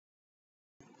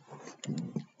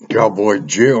Cowboy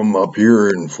Jim up here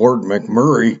in Fort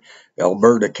McMurray,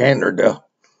 Alberta, Canada,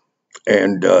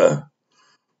 and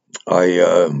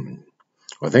I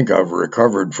I think I've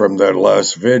recovered from that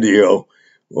last video.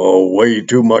 Oh, way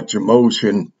too much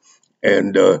emotion,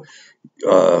 and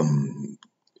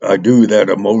I do that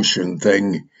emotion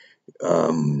thing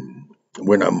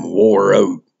when I'm wore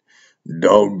out,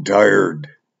 dog tired,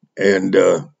 and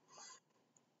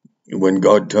when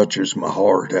God touches my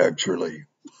heart, actually,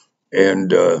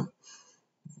 and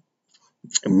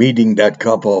meeting that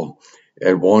couple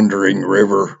at Wandering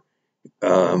River.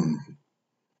 Um,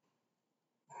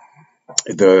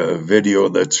 the video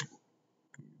that's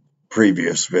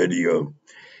previous video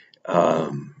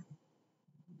um,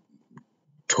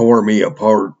 tore me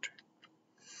apart.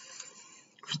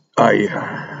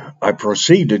 I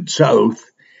proceeded south,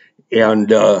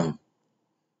 and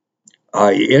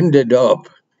I ended up.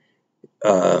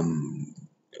 Um,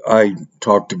 I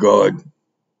talked to God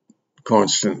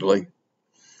constantly.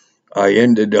 I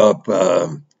ended up.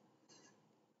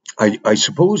 I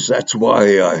suppose that's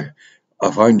why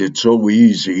I find it so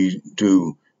easy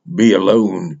to be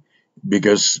alone,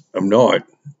 because I'm not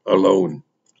alone.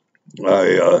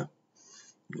 I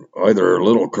either a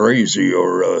little crazy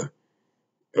or a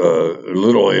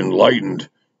little enlightened.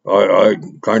 I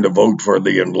kind of vote for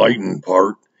the enlightened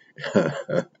part.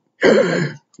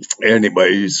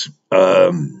 Anyways,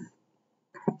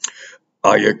 I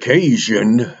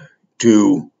occasion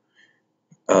to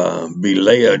be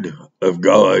led of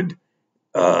God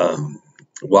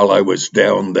while I was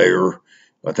down there,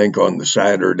 I think on the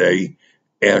Saturday,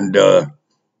 and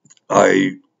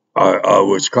I, I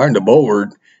was kind of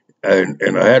bored,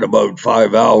 and I had about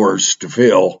 5 hours to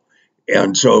fill,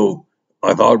 and so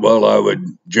I thought, well, I would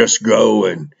just go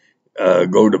and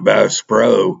go to Bass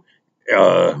Pro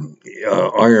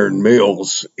Iron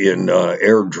Mills in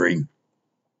Airdrie,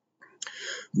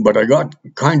 but I got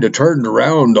kind of turned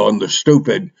around on the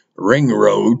stupid ring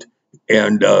road,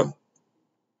 and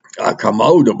I come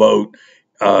out about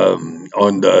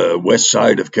on the west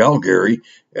side of Calgary,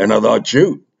 and I thought,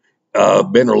 shoot,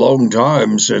 been a long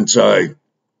time since I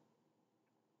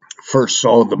first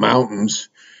saw the mountains,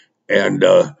 and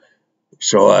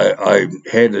so I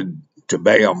headed to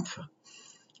Banff,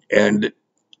 and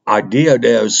I did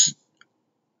as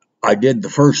I did the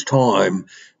first time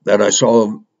that I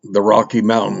saw the Rocky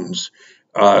Mountains.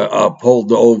 I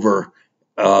pulled over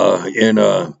in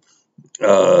uh,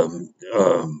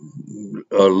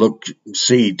 a look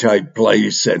see type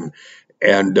place, and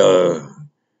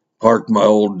parked my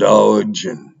old Dodge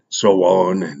and so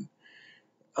on, and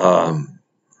a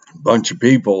bunch of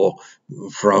people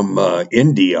from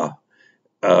India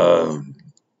uh,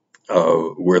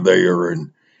 were there,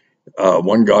 and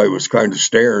one guy was kind of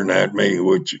staring at me,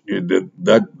 which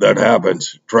that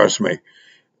happens, trust me.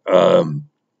 Um,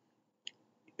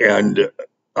 and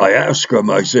I asked him,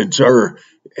 I said, "Sir,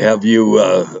 have you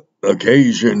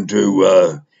occasion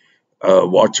to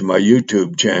watch my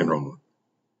YouTube channel?"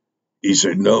 He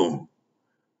said, "No."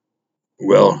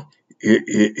 Well,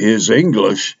 his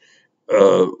English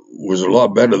was a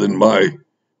lot better than my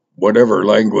whatever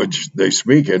language they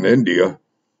speak in India.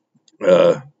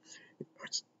 Uh,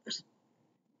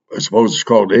 I suppose it's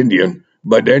called Indian.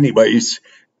 But anyways,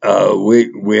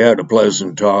 we had a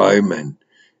pleasant time, and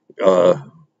uh,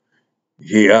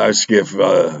 he asked if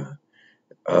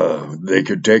they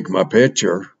could take my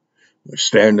picture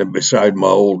standing beside my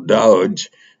old Dodge,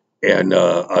 and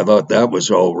I thought that was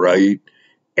all right.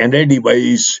 And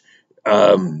anyways,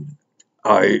 um,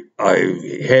 I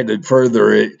headed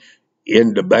further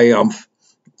into Banff,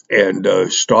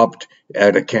 and stopped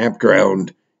at a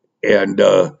campground, and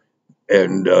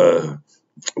and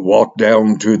walked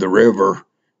down to the river,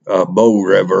 Bow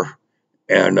River,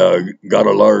 and got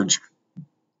a large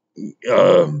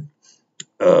uh,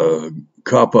 uh,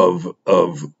 cup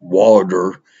of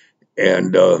water,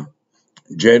 and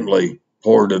gently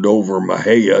poured it over my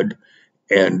head,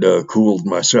 and cooled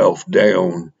myself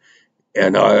down.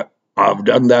 And I've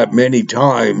done that many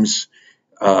times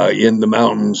in the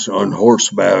mountains on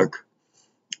horseback,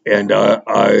 and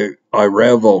I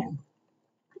revel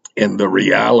in the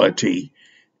reality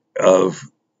of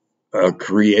a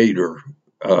creator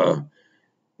uh,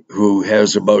 who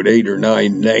has about 8 or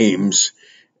 9 names: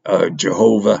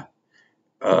 Jehovah,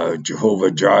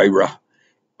 Jehovah Jireh,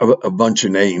 a bunch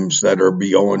of names that are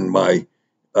beyond my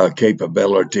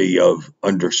capability of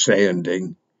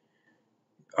understanding.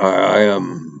 I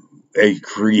am a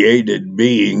created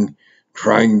being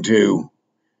trying to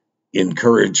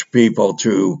encourage people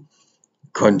to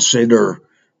consider,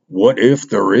 what if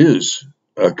there is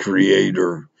a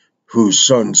creator whose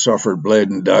son suffered, bled,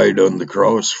 and died on the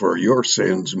cross for your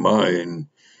sins, mine.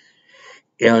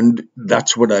 And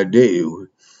that's what I do.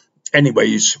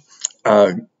 Anyways,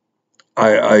 uh,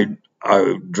 I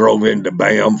drove into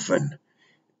Banff, and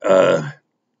at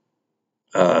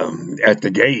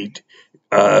the gate,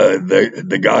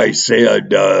 the guy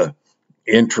said,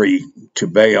 entry to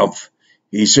Banff.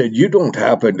 He said, "You don't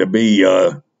happen to be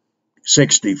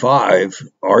 65,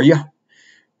 are you?"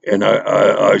 And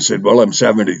I said, "Well, I'm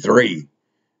 73."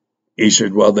 He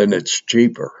said, "Well, then it's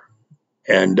cheaper."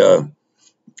 And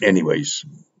anyways,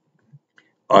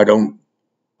 I don't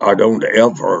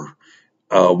ever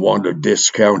want a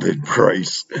discounted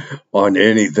price on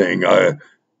anything.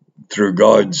 Through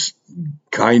God's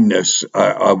kindness,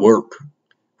 I work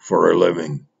for a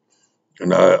living,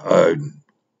 and I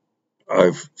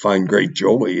find great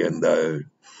joy in that.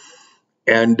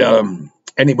 And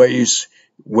anyways,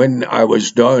 when I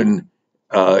was done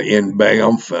in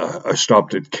Banff, I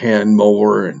stopped at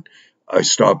Canmore, and I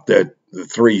stopped at the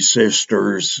Three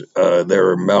Sisters.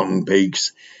 There are mountain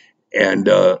peaks, and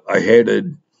I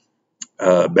headed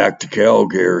back to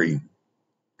Calgary.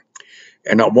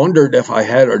 And I wondered if I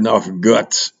had enough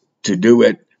guts to do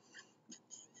it.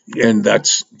 And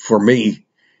that's, for me,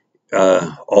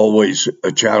 always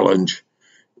a challenge.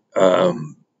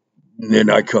 Then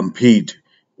I compete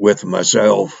with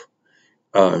myself,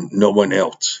 no one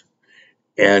else.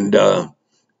 And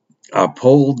I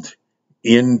pulled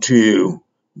into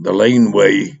the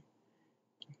laneway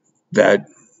that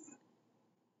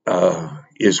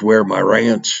is where my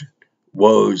ranch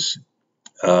was.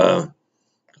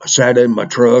 I sat in my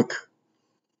truck.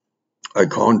 I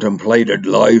contemplated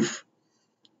life,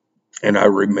 and I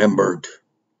remembered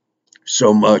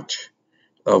so much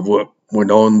of what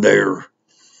went on there.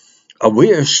 I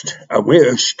wished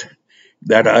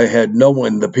that I had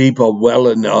known the people well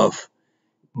enough,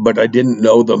 but I didn't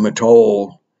know them at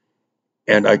all.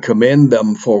 And I commend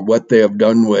them for what they have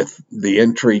done with the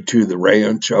entry to the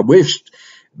ranch. I wished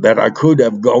that I could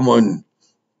have gone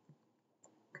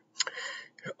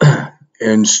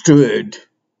and stood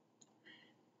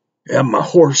at my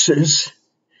horse's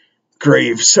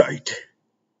gravesite.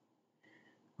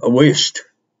 I wished,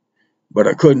 but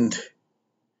I couldn't.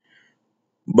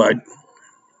 But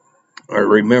I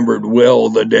remembered well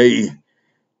the day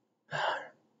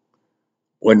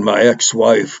when my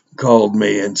ex-wife called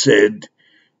me and said,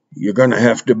 "You're going to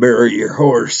have to bury your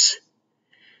horse."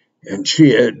 And she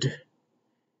had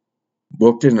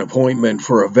booked an appointment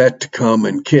for a vet to come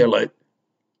and kill it.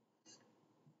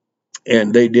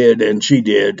 And they did, and she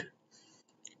did.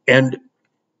 And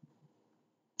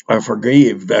I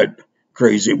forgave that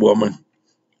crazy woman.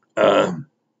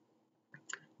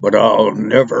 But I'll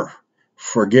never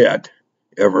forget,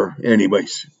 ever.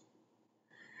 Anyways,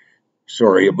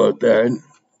 sorry about that.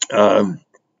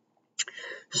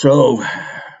 So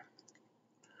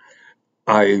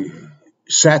I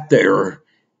sat there,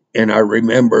 and I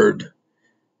remembered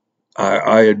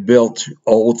I had built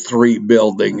all three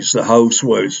buildings. The house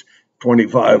was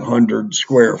 2,500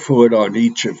 square foot on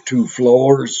each of two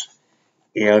floors,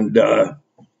 and I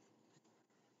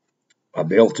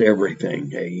built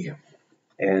everything.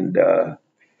 And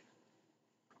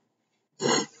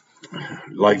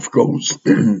life goes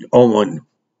on,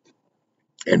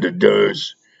 and it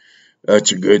does.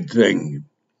 That's a good thing.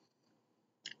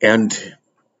 And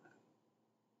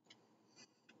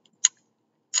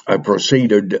I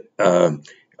proceeded.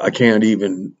 I can't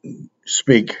even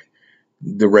speak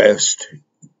the rest,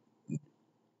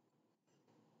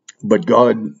 but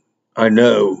God, I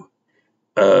know,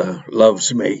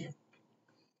 loves me.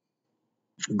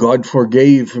 God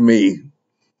forgave me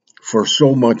for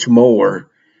so much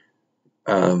more.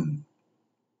 And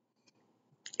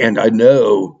I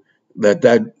know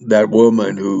that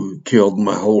woman who killed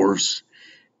my horse,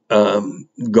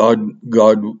 God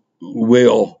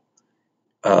will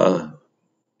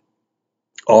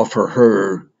offer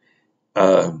her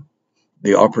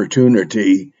the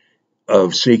opportunity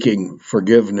of seeking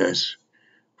forgiveness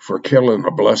for killing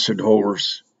a blessed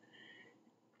horse.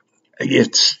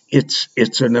 It's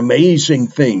an amazing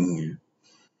thing.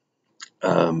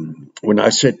 When I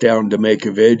sit down to make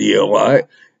a video, I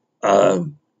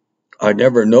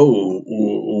never know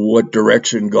what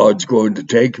direction God's going to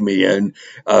take me in.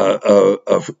 A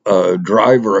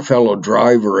fellow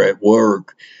driver at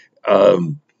work,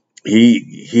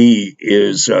 he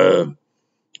is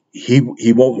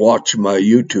he won't watch my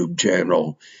YouTube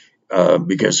channel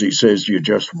because he says you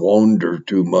just wander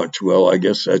too much. Well, I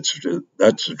guess that's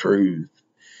the truth.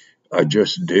 I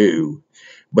just do.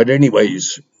 But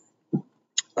anyways,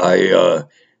 I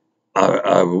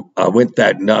went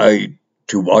that night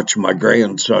to watch my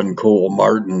grandson Cole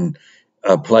Martin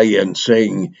play and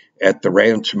sing at the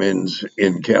Ranchmans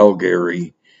in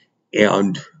Calgary.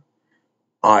 And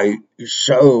I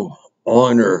so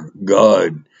honor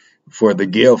God for the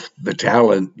gift, the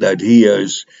talent that He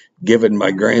has given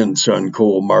my grandson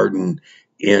Cole Martin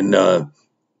in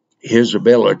his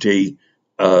ability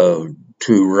to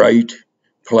write,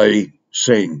 play,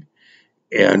 sing.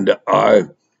 And I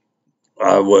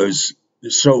was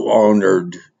so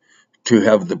honored to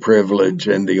have the privilege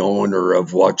and the honor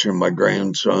of watching my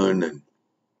grandson,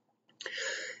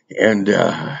 and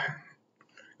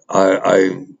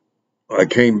I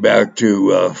came back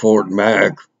to Fort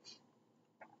Mac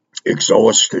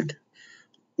exhausted,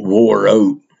 wore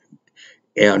out,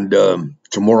 and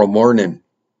tomorrow morning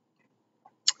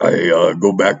I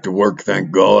go back to work, thank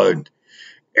God,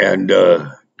 and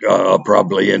I'll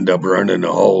probably end up running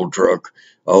a haul truck.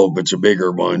 I hope it's a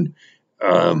bigger one,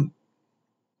 um,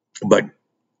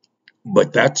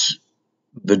 but that's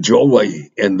the joy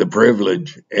and the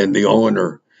privilege and the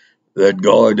honor that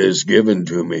God has given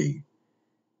to me.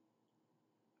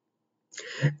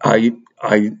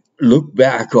 I look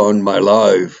back on my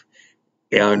life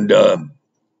and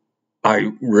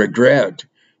I regret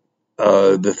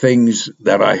the things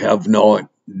that I have not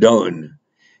done,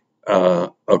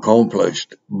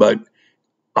 accomplished, but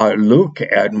I look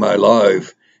at my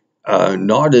life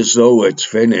not as though it's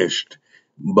finished,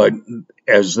 but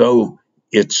as though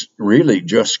it's really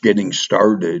just getting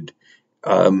started.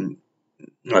 Um,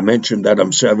 I mentioned that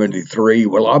I'm 73.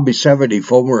 Well, I'll be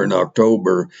 74 in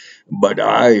October, but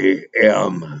I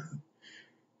am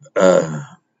uh,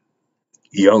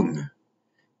 young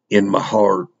in my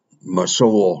heart, my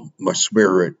soul, my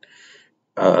spirit.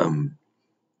 Um,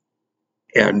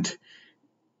 and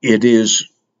it is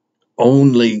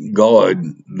only God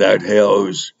that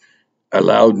has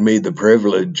allowed me the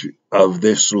privilege of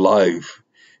this life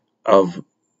of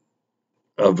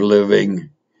living,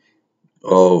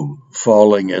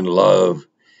 falling in love,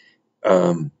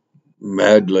 um,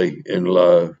 madly in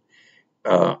love,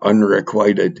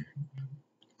 unrequited,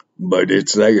 but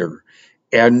it's there.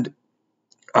 And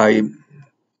I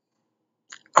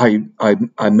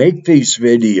I make these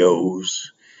videos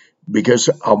because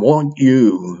I want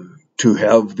you to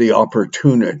have the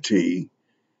opportunity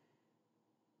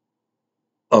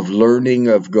of learning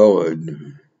of God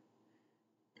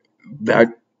that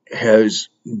has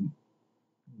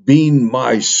been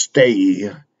my stay,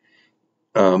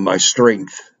 my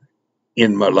strength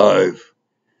in my life.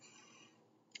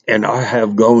 And I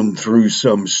have gone through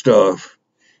some stuff,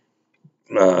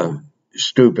 uh,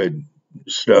 stupid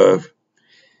stuff,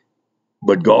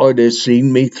 but God has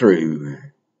seen me through.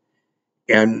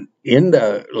 And in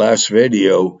the last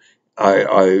video,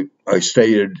 I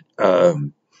stated,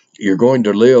 you're going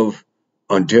to live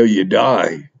until you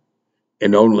die,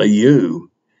 and only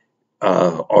you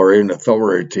are in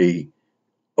authority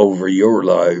over your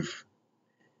life.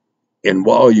 And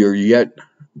while you're yet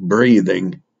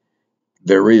breathing,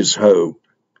 there is hope.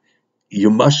 You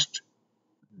must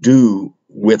do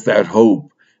with that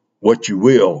hope what you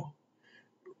will.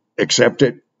 Accept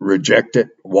it, reject it,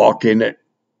 walk in it,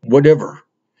 whatever.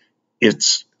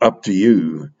 It's up to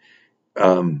you.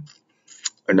 Um,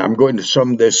 and I'm going to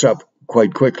sum this up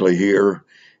quite quickly here.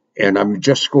 And I'm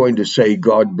just going to say,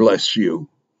 God bless you.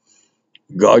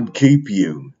 God keep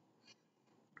you.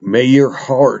 May your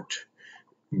heart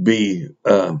be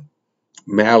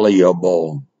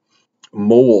malleable,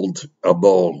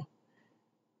 moldable,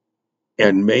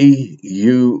 and may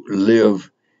you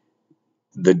live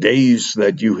the days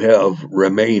that you have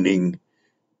remaining.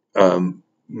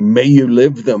 May you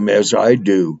live them as I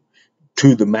do,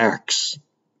 to the max,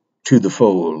 to the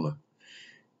full.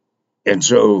 And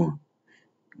so,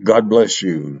 God bless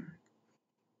you.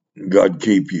 God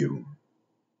keep you.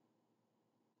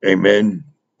 Amen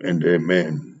and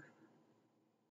amen.